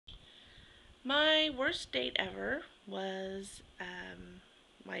My worst date ever was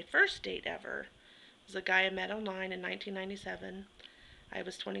my first date ever. It was a guy I met online in 1997. I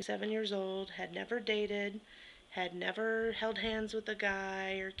was 27 years old, had never dated, had never held hands with a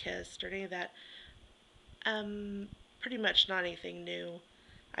guy or kissed or any of that. Um, Pretty much not anything new.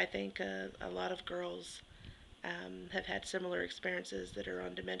 I think a lot of girls have had similar experiences that are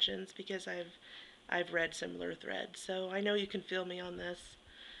on Dimensions because I've read similar threads. So I know you can feel me on this.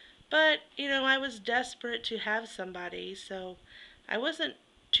 But, I was desperate to have somebody, so I wasn't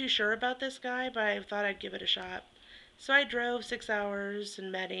too sure about this guy, but I thought I'd give it a shot. So I drove 6 hours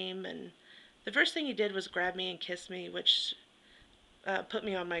and met him, and the first thing he did was grab me and kiss me, which put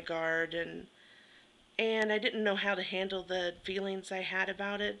me on my guard, and I didn't know how to handle the feelings I had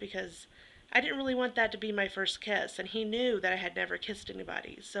about it because I didn't really want that to be my first kiss, and he knew that I had never kissed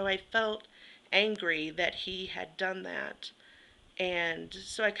anybody, so I felt angry that he had done that. And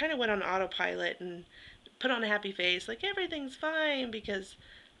so I kind of went on autopilot and put on a happy face, like everything's fine, because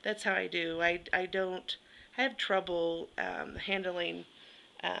that's how I do. I don't, I have trouble handling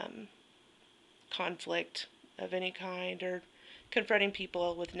um, conflict of any kind or confronting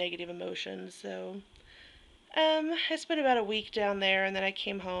people with negative emotions. So I spent about a week down there, and then I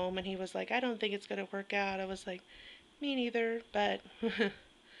came home, and he was like, "I don't think it's gonna work out." I was like, "Me neither," but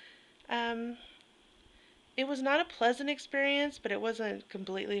um, it was not a pleasant experience, but it wasn't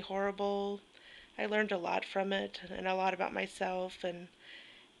completely horrible. I learned a lot from it and a lot about myself and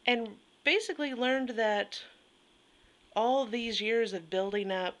basically learned that all these years of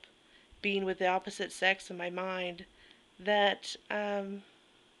building up being with the opposite sex in my mind that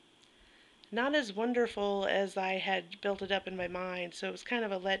not as wonderful as I had built it up in my mind. So it was kind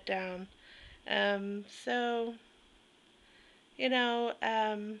of a letdown. So you know,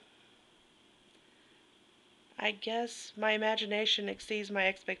 I guess my imagination exceeds my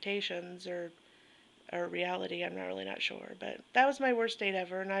expectations or reality. I'm not really not sure, but that was my worst date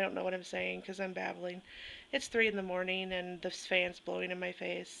ever, and I don't know what I'm saying because I'm babbling. It's 3 in the morning, and the fan's blowing in my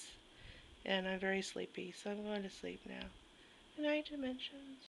face, and I'm very sleepy, so I'm going to sleep now. Good night, Dimensions.